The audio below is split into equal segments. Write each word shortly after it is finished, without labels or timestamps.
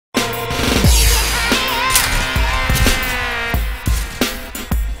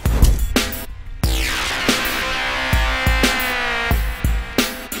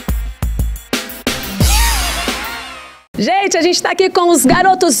gente está aqui com os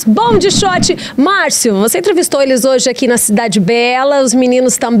Garotos Bomd Xote. Márcio, você entrevistou eles hoje aqui na Cidade Bela, os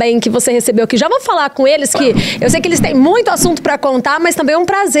meninos também que você recebeu aqui. Já vou falar com eles que eu sei que eles têm muito assunto para contar, mas também é um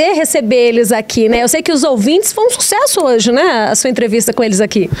prazer receber eles aqui, né? Eu sei que os ouvintes foi um sucesso hoje, né? A sua entrevista com eles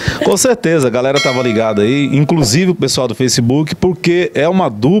aqui. Com certeza, a galera tava ligada aí, inclusive o pessoal do Facebook, porque é uma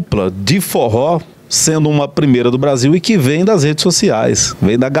dupla de forró, sendo uma primeira do Brasil e que vem das redes sociais,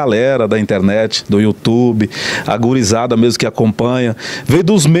 vem da galera da internet, do YouTube, a gurizada mesmo que acompanha, veio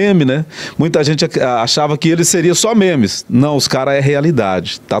dos memes, né? Muita gente achava que eles seriam só memes. Não, os caras é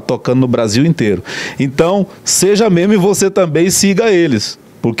realidade, tá tocando no Brasil inteiro. Então, seja meme você também siga eles.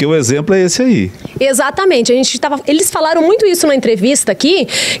 Porque o exemplo é esse aí. Exatamente. Eles falaram muito isso na entrevista aqui,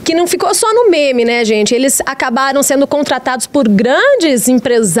 que não ficou só no meme, né, gente? Eles acabaram sendo contratados por grandes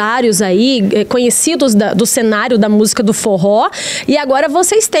empresários aí, conhecidos do cenário da música do forró. E agora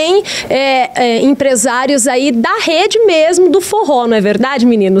vocês têm empresários aí da rede mesmo do forró, não é verdade,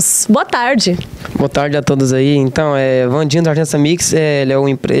 meninos? Boa tarde. Boa tarde a todos aí. Então, Vandinho da Agência Mix, ele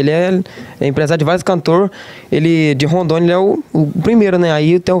é empresário de vários cantores. Ele, de Rondônia, ele é o primeiro, né?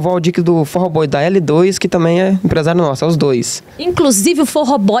 Aí tem o Valdir do Forró Boy da L2, que também é empresário nosso, é os dois. Inclusive, o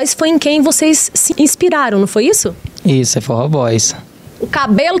Forró Boys foi em quem vocês se inspiraram, não foi isso? Isso, é Forró Boys. O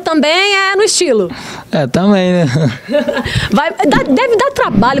cabelo também é no estilo? É, também, né? Deve dar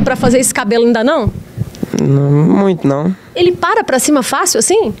trabalho pra fazer esse cabelo ainda não? Não, muito não. Ele para pra cima fácil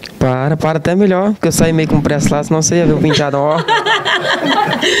assim? Para até melhor, porque eu saí meio com pressa lá, senão você ia ver o penteadão, ó.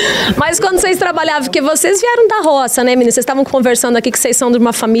 Mas quando vocês trabalhavam, porque vocês vieram da roça, né, meninas? Vocês estavam conversando aqui que vocês são de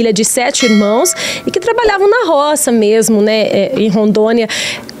uma família de 7 irmãos e que trabalhavam na roça mesmo, né, em Rondônia.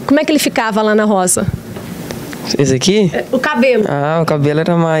 Como é que ele ficava lá na roça? Esse aqui? O cabelo. Ah, o cabelo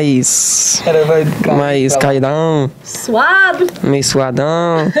era mais caidão. Suado. Meio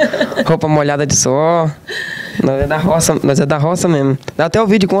suadão. Roupa molhada de suor. Nós é da roça mesmo. Dá até o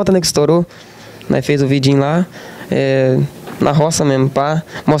vídeo conta, né, que estourou. Nós fez o vidinho lá. Na roça mesmo, pra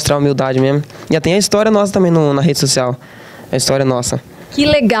mostrar a humildade mesmo. E tem a história nossa também na rede social. A história nossa. Que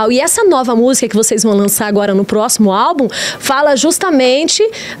legal. E essa nova música que vocês vão lançar agora no próximo álbum fala justamente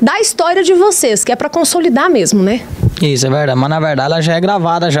da história de vocês, que é pra consolidar mesmo, né? Isso, é verdade. Mas na verdade ela já é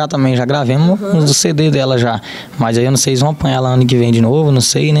gravada já também. Já gravemos no CD dela já. Mas aí eu não sei se vão apanhar ela ano que vem de novo, não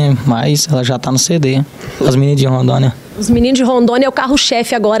sei, né? Mas ela já tá no CD. Os meninos de Rondônia. Os meninos de Rondônia é o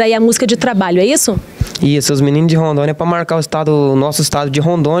carro-chefe agora e a música de trabalho, é isso? Isso, os meninos de Rondônia para marcar o nosso estado de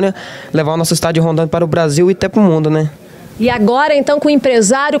Rondônia, levar o nosso estado de Rondônia para o Brasil e até para o mundo, né? E agora, então, com o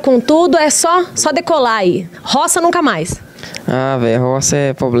empresário, com tudo, é só decolar aí. Roça nunca mais. Ah, velho, roça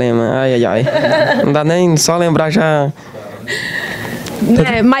é problema. Ai. Não dá nem só lembrar já...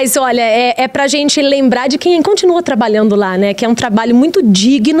 Mas olha, é pra gente lembrar de quem continua trabalhando lá, né? Que é um trabalho muito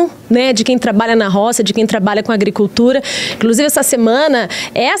digno, né? De quem trabalha na roça, de quem trabalha com agricultura. Inclusive essa semana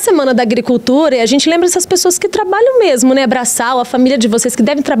é a semana da agricultura e a gente lembra dessas pessoas que trabalham mesmo, né? Braçal, a família de vocês que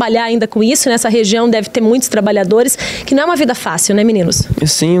devem trabalhar ainda com isso, nessa região deve ter muitos trabalhadores, que não é uma vida fácil, né, meninos?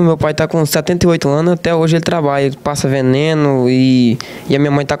 Sim, o meu pai tá com 78 anos, até hoje ele trabalha, ele passa veneno e a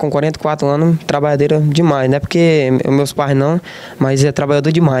minha mãe tá com 44 anos, trabalhadeira demais, né? Porque meus pais não, mas é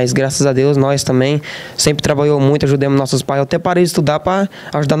trabalhador demais, graças a Deus, nós também sempre trabalhou muito, ajudamos nossos pais. Eu até parei de estudar para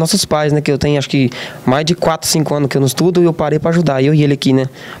ajudar nossos pais, né? Que eu tenho acho que mais de 4, 5 anos que eu não estudo e eu parei para ajudar, eu e ele aqui, né?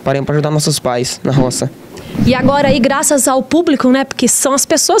 Parei para ajudar nossos pais na roça. E agora aí, graças ao público, né? Porque são as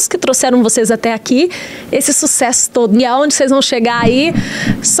pessoas que trouxeram vocês até aqui, esse sucesso todo. E aonde vocês vão chegar aí,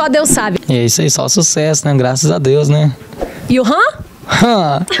 só Deus sabe. E é isso aí, só sucesso, né? Graças a Deus, né? E o Ramm?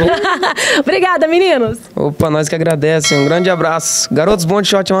 Obrigada, meninos. Opa, nós que agradecemos. Um grande abraço. Garotos Bon'd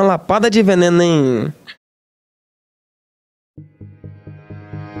Xote é uma lapada de veneno, hein?